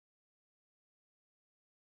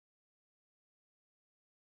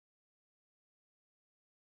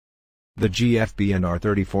The GFB and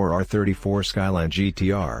R34 Skyline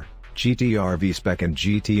GTR, GTR V-Spec and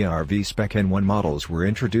GTR V-Spec N1 models were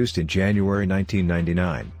introduced in January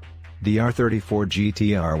 1999. The R34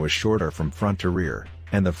 GTR was shorter from front to rear,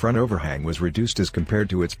 and the front overhang was reduced as compared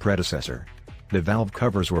to its predecessor. The valve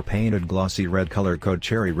covers were painted glossy red color code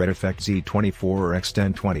Cherry Red Effect Z24 or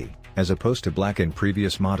X1020, as opposed to black in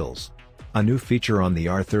previous models. A new feature on the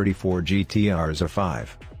R34 GTR is a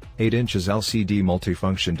 5.8 inches LCD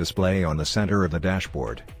multifunction display on the center of the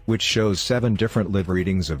dashboard, which shows 7 different live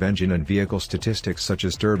readings of engine and vehicle statistics such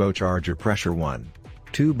as turbocharger pressure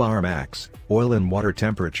 1.2 bar max, oil and water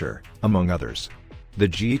temperature, among others. The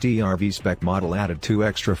GTR V-Spec model added 2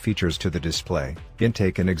 extra features to the display: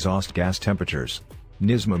 intake and exhaust gas temperatures.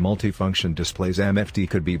 Nismo multifunction displays MFD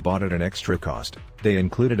could be bought at an extra cost. They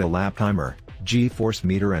included a lap timer, G-force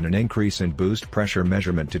meter and an increase in boost pressure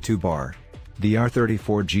measurement to 2 bar. The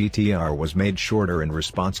R34 GTR was made shorter in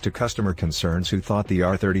response to customer concerns who thought the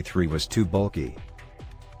R33 was too bulky.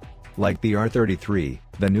 Like the R33,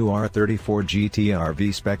 the new R34 GTR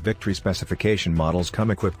V-Spec Victory specification models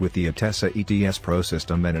come equipped with the Atessa ETS Pro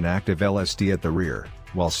system and an active LSD at the rear,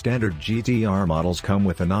 while standard GTR models come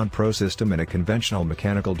with a non-Pro system and a conventional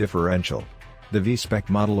mechanical differential. The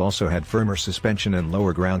V-Spec model also had firmer suspension and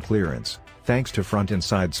lower ground clearance, thanks to front and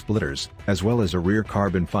side splitters, as well as a rear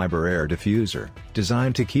carbon fiber air diffuser,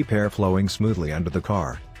 designed to keep air flowing smoothly under the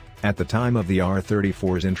car. At the time of the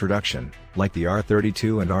R34's introduction, like the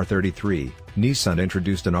R32 and R33, Nissan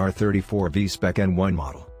introduced an R34 V-Spec N1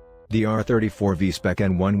 model. The R34 V-Spec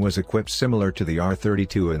N1 was equipped similar to the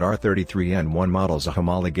R32 and R33 N1 models, a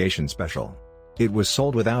homologation special. It was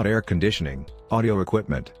sold without air conditioning, audio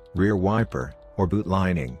equipment, rear wiper, or boot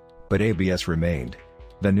lining, but ABS remained.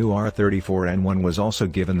 The new R34 N1 was also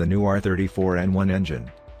given the new R34 N1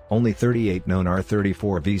 engine. Only 38 known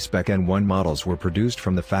R34 V-Spec N1 models were produced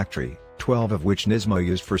from the factory, 12 of which Nismo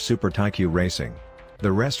used for Super Tycoon racing.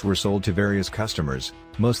 The rest were sold to various customers,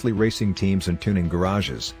 mostly racing teams and tuning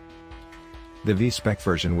garages. The V-Spec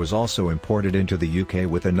version was also imported into the UK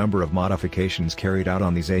with a number of modifications carried out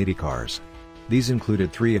on these 80 cars. These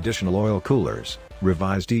included 3 additional oil coolers,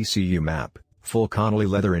 revised ECU map, full Connolly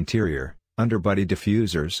leather interior, underbody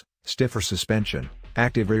diffusers, stiffer suspension,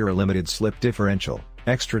 active rear limited slip differential,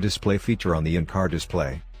 extra display feature on the in-car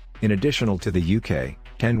display. In addition to the UK,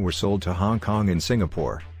 10 were sold to Hong Kong and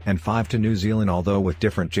Singapore, and 5 to New Zealand, although with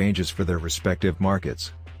different changes for their respective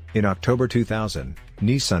markets. In October 2000,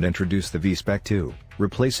 Nissan introduced the V-Spec 2,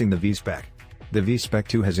 replacing the V-Spec. The V-Spec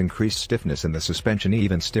 2 has increased stiffness in the suspension,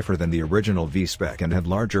 even stiffer than the original V-Spec, and had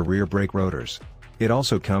larger rear brake rotors. It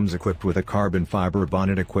also comes equipped with a carbon fiber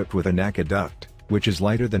bonnet equipped with a NACA duct, which is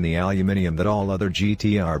lighter than the aluminium that all other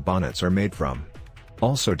GTR bonnets are made from.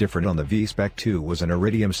 Also different on the V-Spec 2 was an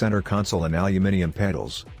iridium center console and aluminium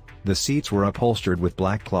pedals. The seats were upholstered with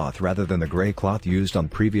black cloth rather than the gray cloth used on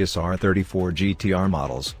previous R34 GTR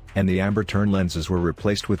models, and the amber turn lenses were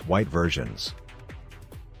replaced with white versions.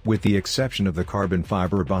 With the exception of the carbon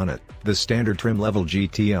fiber bonnet, the standard trim level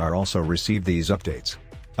GTR also received these updates.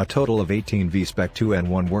 A total of 18 V-Spec 2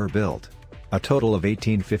 N1 were built. A total of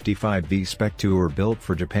 1855 V-Spec 2 were built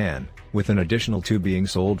for Japan, with an additional 2 being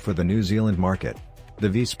sold for the New Zealand market. The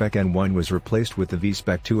V-Spec N1 was replaced with the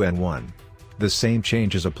V-Spec 2 N1. The same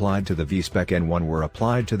changes applied to the V-Spec N1 were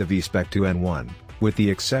applied to the V-Spec 2 N1, with the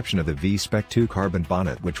exception of the V-Spec 2 carbon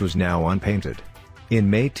bonnet, which was now unpainted. In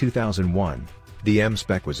May 2001, the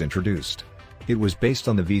M-Spec was introduced. It was based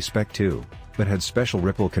on the V-Spec 2, but had special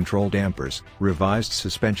ripple control dampers, revised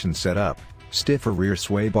suspension setup, stiffer rear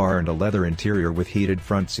sway bar and a leather interior with heated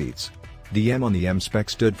front seats. The M on the M-Spec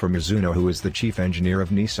stood for Mizuno, who is the chief engineer of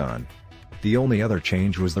Nissan. The only other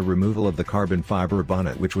change was the removal of the carbon fiber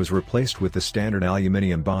bonnet, which was replaced with the standard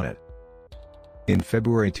aluminium bonnet. In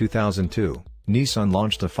February 2002, Nissan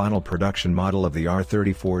launched a final production model of the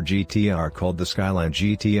R34 GTR called the Skyline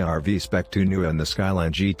GTR V-Spec 2 NUA and the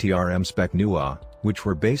Skyline GTR M-Spec NUA, which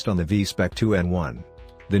were based on the V-Spec 2 N1.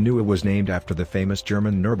 The NUA was named after the famous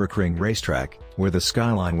German Nürburgring racetrack, where the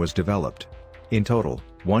Skyline was developed. In total,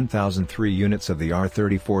 1,003 units of the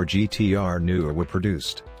R34 GTR NUA were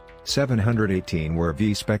produced. 718 were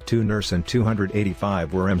V-Spec 2 NURS and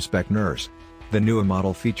 285 were M-Spec NURS. The NUA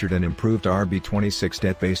model featured an improved RB26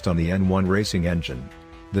 det based on the N1 racing engine.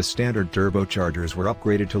 The standard turbochargers were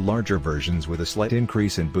upgraded to larger versions with a slight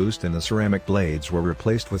increase in boost, and the ceramic blades were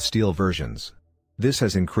replaced with steel versions. This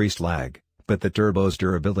has increased lag, but the turbo's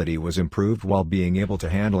durability was improved while being able to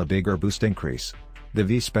handle a bigger boost increase. The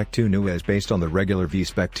V-Spec 2 NUA is based on the regular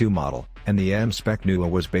V-Spec 2 model, and the M-Spec NUA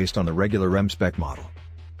was based on the regular M-Spec model.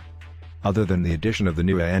 Other than the addition of the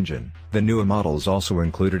NUA engine, the NUA models also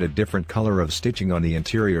included a different color of stitching on the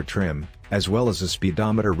interior trim, as well as a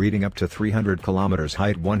speedometer reading up to 300 km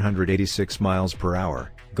height 186 miles per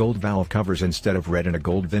hour, gold valve covers instead of red and a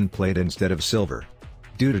gold VIN plate instead of silver.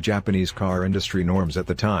 Due to Japanese car industry norms at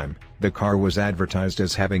the time, the car was advertised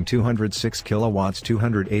as having 206 kilowatts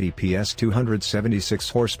 280 PS 276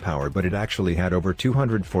 horsepower, but it actually had over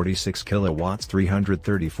 246 kilowatts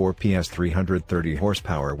 334 PS 330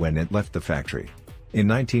 horsepower when it left the factory. In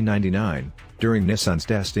 1999, during Nissan's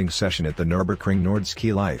testing session at the Nürburgring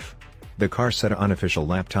Nordschleife Life, the car set an unofficial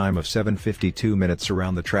lap time of 7:52 minutes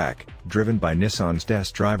around the track, driven by Nissan's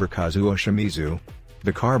test driver Kazuo Shimizu.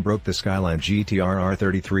 The car broke the Skyline GTR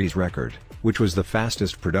R33's record, which was the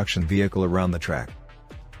fastest production vehicle around the track.